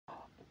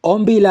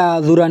Ombi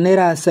la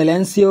Dhuranera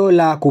Silencio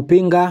la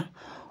kupinga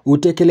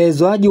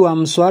utekelezwaji wa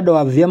mswaada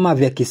wa vyama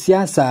vya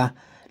kisiasa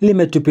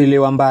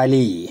limetupiliwa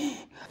mbali.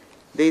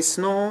 There is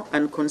no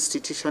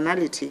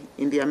unconstitutionality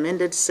in the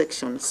amended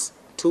sections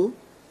 2,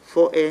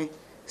 4A,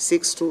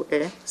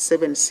 62A,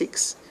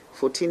 76,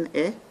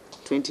 14A,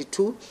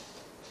 22,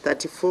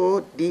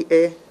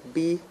 34DA,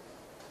 B,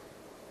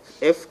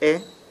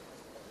 FA,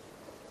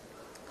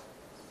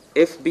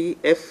 FB,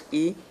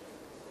 FE,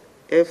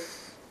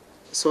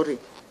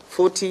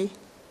 40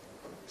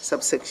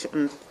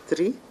 subsection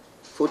 3,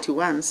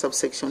 41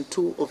 subsection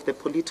 2 of the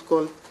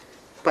political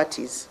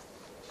parties.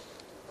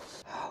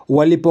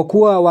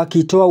 Walipokuwa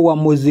wakitoa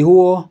uamuzi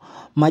huo,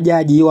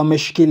 majaji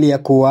wameshikilia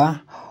kuwa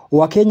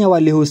Wakenya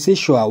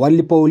walihusishwa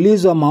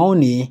walipoulizwa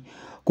maoni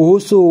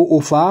kuhusu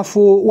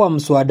ufaafu wa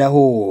mswada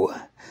huu.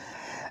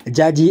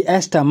 Jaji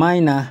Esther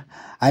Maina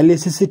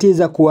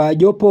alisisitiza kuwa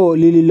jopo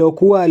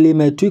lililokuwa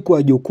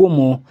limetwikwa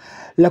jukumu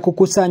la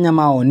kukusanya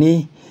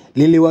maoni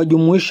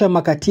liliwajumuisha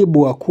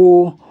makatibu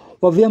wakuu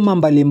wa vyama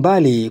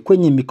mbalimbali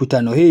kwenye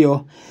mikutano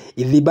hiyo,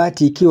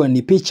 idhibati ikiwa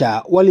ni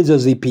picha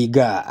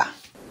walizozipiga.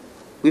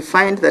 We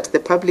find that the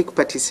public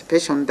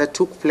participation that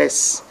took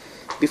place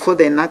before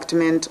the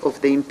enactment of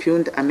the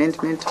impugned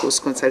amendment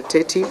was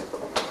consultative,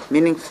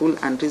 meaningful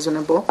and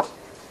reasonable.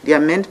 The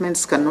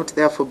amendments cannot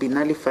therefore be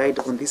nullified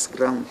on this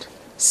ground.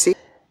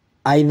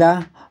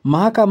 Aidha,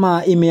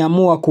 mahakama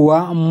imeamua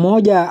kuwa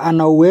mmoja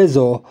ana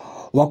uwezo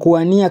wa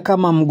kuwania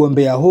kama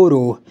mgombea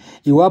huru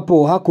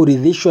iwapo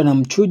hakuridhishwa na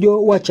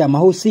mchujo wa chama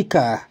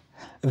husika.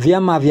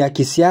 Vyama vya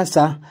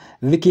kisiasa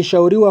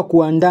vikishauriwa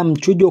kuandaa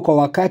mchujo kwa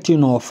wakati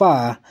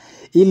unaofaa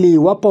ili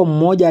iwapo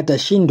mmoja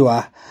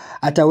atashindwa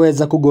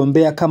ataweza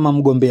kugombea kama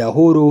mgombea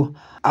huru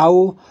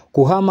au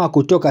kuhama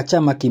kutoka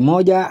chama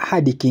kimoja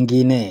hadi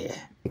kingine.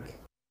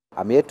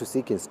 I'm here to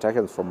seek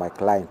instructions from my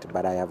client,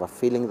 but I have a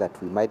feeling that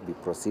we might be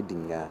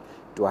proceeding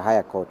to a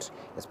higher court,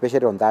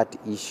 especially on that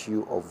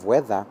issue of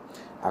whether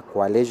a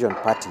coalition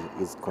party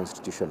is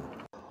constitutional.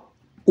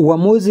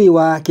 Uamuzi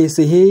wa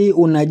kesi hii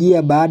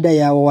unajia baada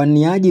ya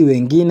wawaniaji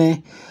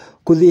wengine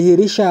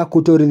kudhihirisha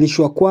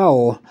kutoridhishwa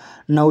kwao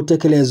na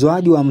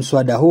utekelezwaji wa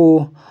mswada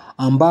huu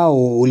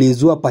ambao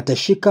ulizua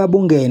patashika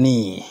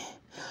bungeni.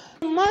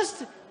 We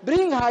must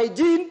bring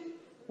hygiene,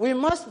 we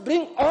must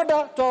bring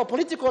order to our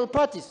political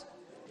parties.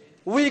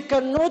 We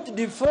cannot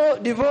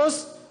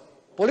divorce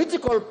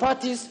political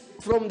parties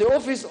from the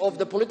office of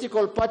the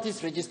political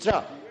parties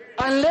registrar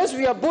unless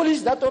we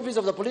abolish that office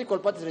of the political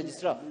parties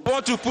registrar. I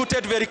want to put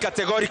it very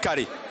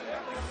categorically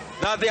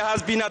that there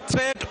has been a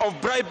trend of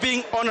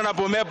bribing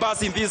honorable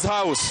members in this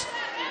house.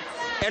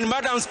 And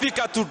Madam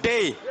Speaker,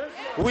 today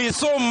we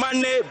saw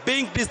money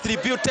being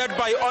distributed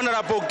by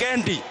Honorable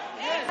Gandhi.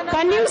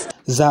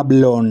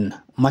 Zablon,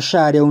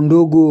 Mashare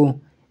Undugu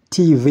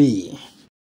TV.